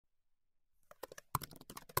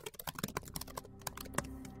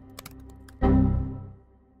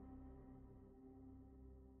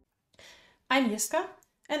I'm Jiska,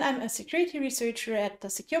 and I'm a security researcher at the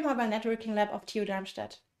Secure Mobile Networking Lab of TU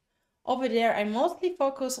Darmstadt. Over there, I mostly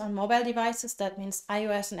focus on mobile devices, that means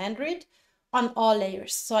iOS and Android, on all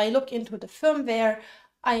layers. So I look into the firmware,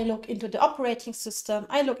 I look into the operating system,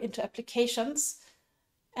 I look into applications,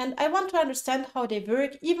 and I want to understand how they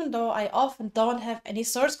work, even though I often don't have any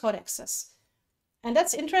source code access. And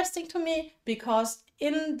that's interesting to me because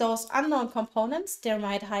in those unknown components, there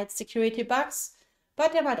might hide security bugs,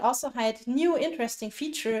 but there might also hide new interesting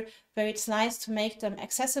feature where it's nice to make them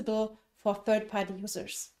accessible for third-party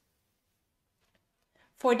users.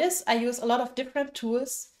 For this, I use a lot of different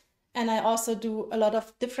tools, and I also do a lot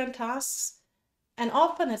of different tasks. And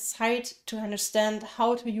often it's hard to understand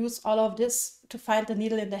how to use all of this to find the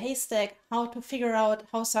needle in the haystack, how to figure out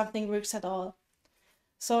how something works at all.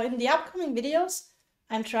 So in the upcoming videos,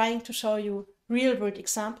 I'm trying to show you real-world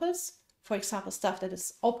examples, for example, stuff that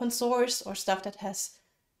is open source or stuff that has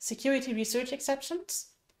security research exceptions.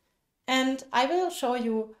 And I will show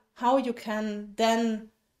you how you can then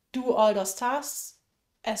do all those tasks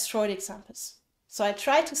as short examples. So I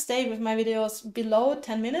try to stay with my videos below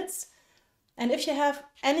 10 minutes. And if you have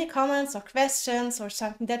any comments or questions or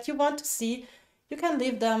something that you want to see, you can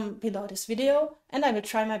leave them below this video and I will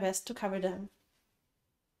try my best to cover them.